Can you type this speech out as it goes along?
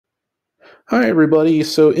Hi, everybody.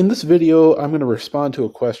 So in this video, I'm going to respond to a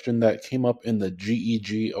question that came up in the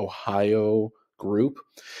GEG Ohio group.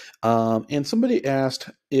 And somebody asked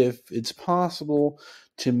if it's possible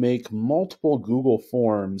to make multiple Google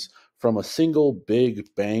Forms from a single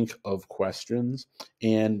big bank of questions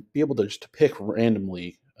and be able to just pick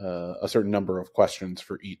randomly a certain number of questions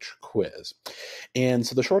for each quiz. And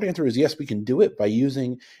so the short answer is yes, we can do it by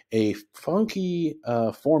using a funky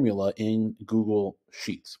formula in Google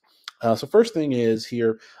Sheets. So first thing is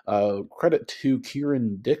here, credit to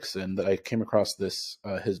Kieran Dixon that I came across this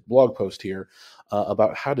his blog post here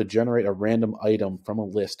about how to generate a random item from a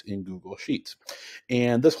list in Google Sheets.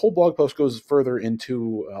 And this whole blog post goes further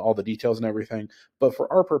into all the details and everything. But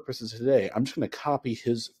for our purposes today, I'm just going to copy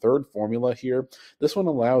his third formula here. This one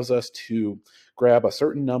allows us to grab a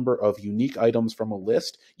certain number of unique items from a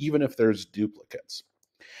list, even if there's duplicates.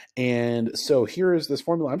 And so here is this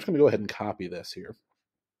formula. I'm just going to go ahead and copy this here.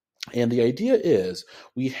 And the idea is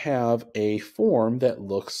we have a form that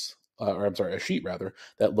looks, or I'm sorry, a sheet rather,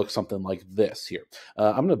 that looks something like this here.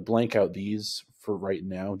 I'm going to blank out these for right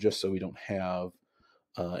now, just so we don't have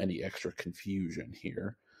any extra confusion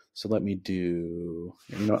here. So let me do,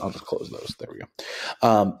 I'll just close those. There we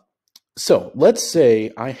go. So let's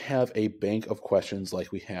say I have a bank of questions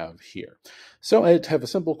like we have here. So I have a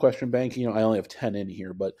simple question bank. I only have 10 in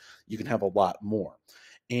here, but you can have a lot more.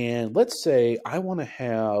 And let's say I want to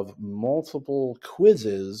have multiple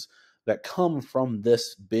quizzes that come from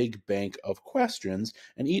this big bank of questions,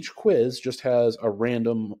 and each quiz just has a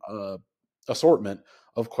random assortment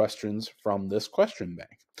of questions from this question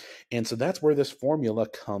bank. And so that's where this formula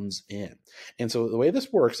comes in. And so the way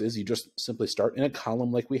this works is you just simply start in a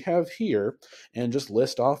column like we have here and just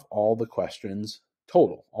list off all the questions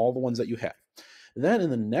total, all the ones that you have. Then in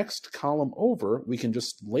the next column over, we can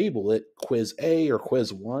just label it quiz A or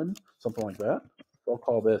quiz 1, something like that. So I'll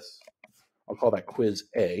call that quiz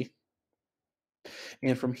A.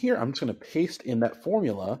 And from here, I'm just going to paste in that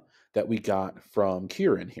formula that we got from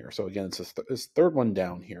Kieran here. So again, it's this third one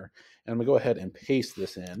down here. And I'm going to go ahead and paste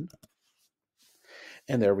this in.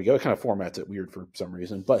 And there we go. It kind of formats it weird for some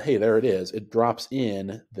reason. But hey, there it is. It drops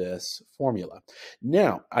in this formula.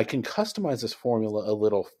 Now, I can customize this formula a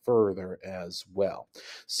little further as well.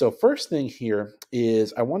 So first thing here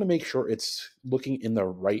is I want to make sure it's looking in the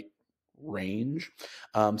right range.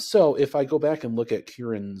 So if I go back and look at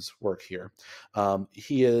Kieran's work here,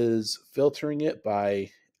 he is filtering it by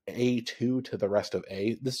A2 to the rest of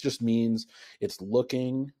A. This just means it's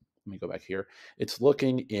looking, let me go back here. It's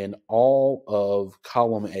looking in all of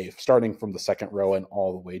column A, starting from the second row and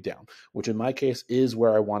all the way down, which in my case is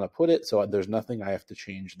where I want to put it. So there's nothing I have to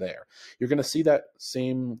change there. You're going to see that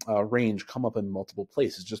same range come up in multiple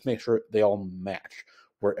places. Just make sure they all match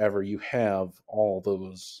wherever you have all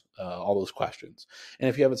those questions. And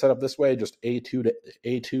if you have it set up this way, just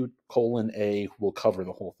A2 colon A will cover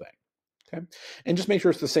the whole thing. Okay. And just make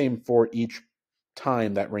sure it's the same for each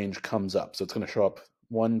time that range comes up. So it's going to show up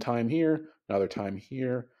one time here, another time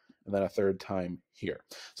here, and then a third time here.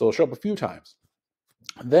 So it'll show up a few times.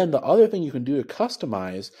 Then the other thing you can do to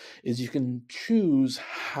customize is you can choose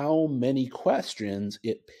how many questions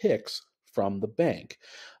it picks from the bank.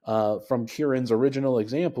 From Kieran's original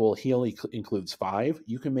example, he only includes 5.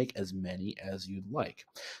 You can make as many as you'd like.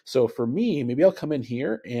 So for me, maybe I'll come in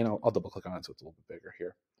here and I'll double click on it so it's a little bit bigger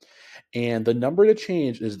here. And the number to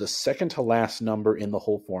change is the second to last number in the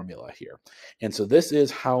whole formula here. And so this is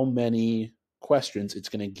how many questions it's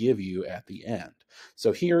going to give you at the end.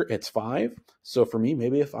 So here it's 5. So for me,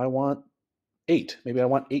 maybe if I want 8, maybe I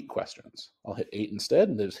want 8 questions. I'll hit 8 instead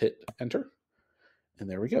and just hit enter. And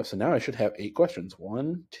there we go. So now I should have 8 questions.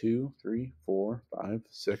 1, 2, 3, 4, 5,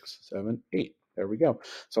 6, 7, 8. There we go.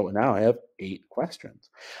 So now I have 8 questions.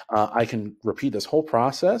 I can repeat this whole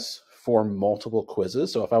process for multiple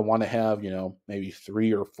quizzes. So if I want to have, maybe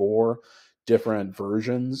 3 or 4 different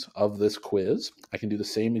versions of this quiz, I can do the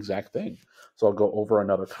same exact thing. So I'll go over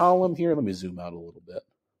another column here. Let me zoom out a little bit.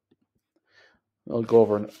 I'll go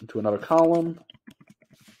over to another column.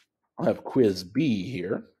 I'll have quiz B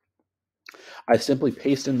here. I simply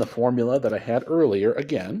paste in the formula that I had earlier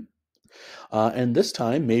again. And this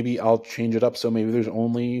time, maybe I'll change it up so maybe there's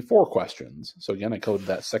only 4 questions. So again, I code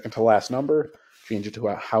that second to last number, change it to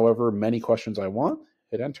however many questions I want,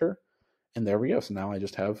 hit enter, and there we go. So now I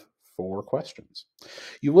just have 4 questions.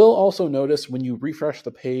 You will also notice when you refresh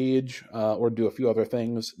the page or do a few other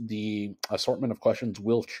things, the assortment of questions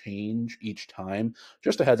will change each time.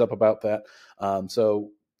 Just a heads up about that.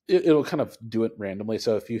 So it'll kind of do it randomly.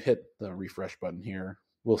 So if you hit the refresh button here,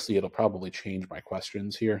 we'll see it'll probably change my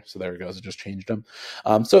questions here. So there it goes. It just changed them.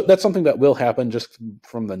 So that's something that will happen just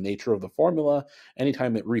from the nature of the formula.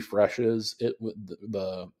 Anytime it refreshes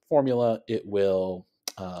the formula, it will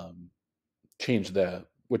change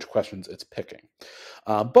which questions it's picking.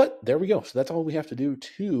 But there we go. So that's all we have to do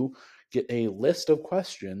to get a list of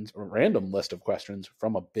questions, or random list of questions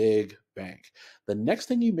from a big bank. The next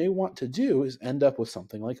thing you may want to do is end up with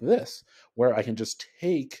something like this, where I can just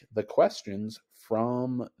take the questions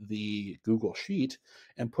from the Google Sheet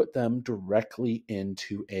and put them directly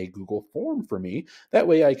into a Google form for me. That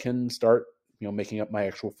way I can start, making up my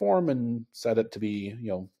actual form and set it to be,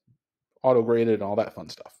 auto-graded and all that fun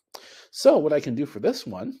stuff. So what I can do for this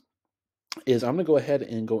one is I'm going to go ahead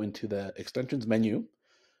and go into the extensions menu,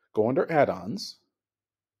 go under add-ons,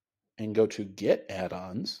 and go to get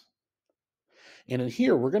add-ons. And in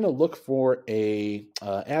here, we're going to look for a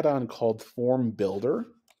add-on called Form Builder.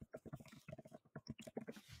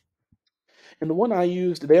 And the one I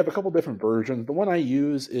used, they have a couple different versions. The one I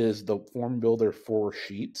use is the Form Builder for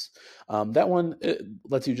Sheets. That one, it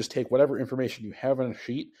lets you just take whatever information you have on a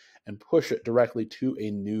sheet and push it directly to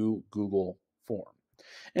a new Google form.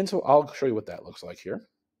 And so I'll show you what that looks like here.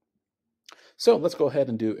 So let's go ahead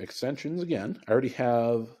and do extensions again. I already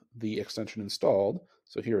have the extension installed.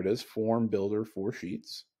 So here it is, Form Builder for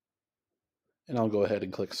Sheets. And I'll go ahead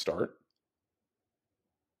and click Start.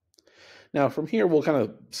 Now from here, we'll kind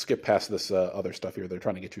of skip past this other stuff here. They're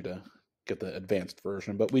trying to get you to get the advanced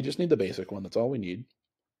version, but we just need the basic one. That's all we need.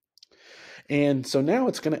 And so now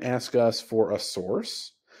it's going to ask us for a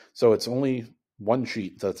source. So it's only one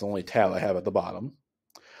sheet. That's the only tab I have at the bottom.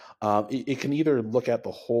 It can either look at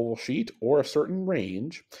the whole sheet or a certain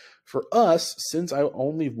range. For us, since I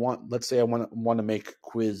only want, let's say I want to make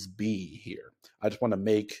quiz B here. I just want to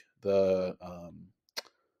make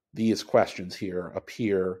these questions here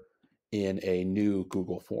appear in a new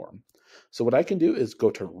Google form. So what I can do is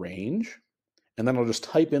go to range, and then I'll just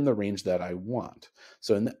type in the range that I want.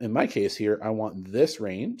 So in my case here, I want this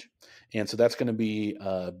range. And so that's going to be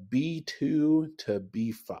B2 to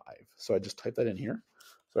B5. So I just type that in here.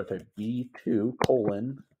 So I type B2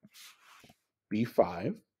 colon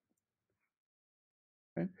B5.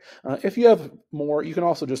 Okay. If you have more, you can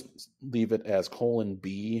also just leave it as colon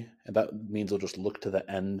B, and that means it'll just look to the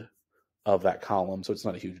end of that column, so it's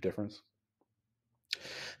not a huge difference.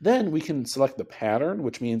 Then we can select the pattern,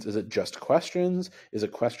 which means, is it just questions? Is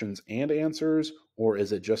it questions and answers? Or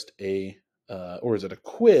is it just or is it a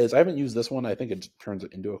quiz? I haven't used this one. I think it turns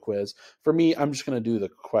it into a quiz. For me, I'm just going to do the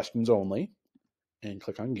questions only and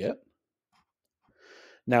click on Get.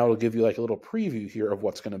 Now it'll give you like a little preview here of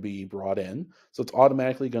what's going to be brought in. So it's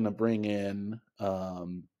automatically going to bring in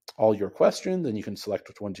all your questions, and you can select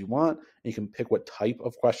which ones you want. And you can pick what type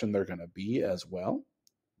of question they're going to be as well.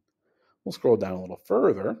 We'll scroll down a little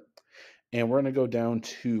further, and we're going to go down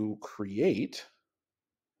to Create.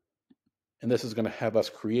 And this is going to have us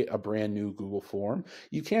create a brand new Google form.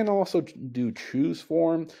 You can also do Choose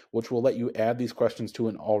Form, which will let you add these questions to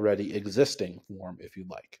an already existing form if you'd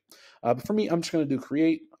like. But for me, I'm just going to do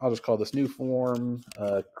Create. I'll just call this new form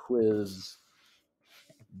Quiz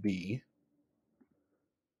B.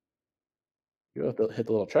 You have to hit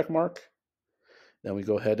the little check mark. Then we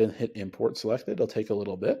go ahead and hit Import Selected. It'll take a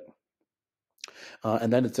little bit.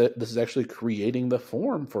 And then this is actually creating the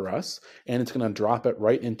form for us, and it's going to drop it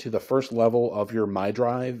right into the first level of your My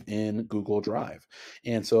Drive in Google Drive.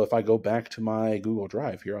 And so if I go back to my Google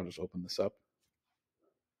Drive here, I'll just open this up.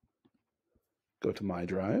 Go to My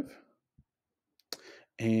Drive.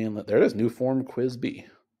 And there it is, new form Quiz B.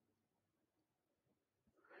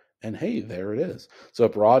 And hey, there it is. So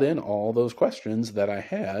it brought in all those questions that I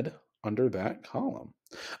had under that column.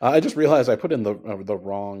 I just realized I put in the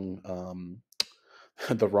wrong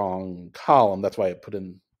the wrong column. That's why I put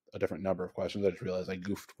in a different number of questions. I just realized I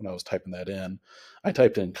goofed when I was typing that in. I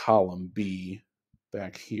typed in column B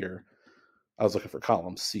back here. I was looking for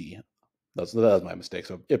column C. That was my mistake.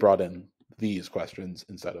 So it brought in these questions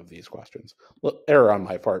instead of these questions. Well, error on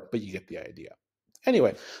my part, but you get the idea.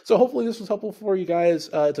 Anyway, so hopefully this was helpful for you guys.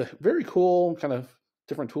 It's a very cool kind of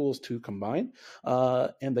different tools to combine.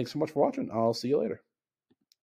 And thanks so much for watching. I'll see you later.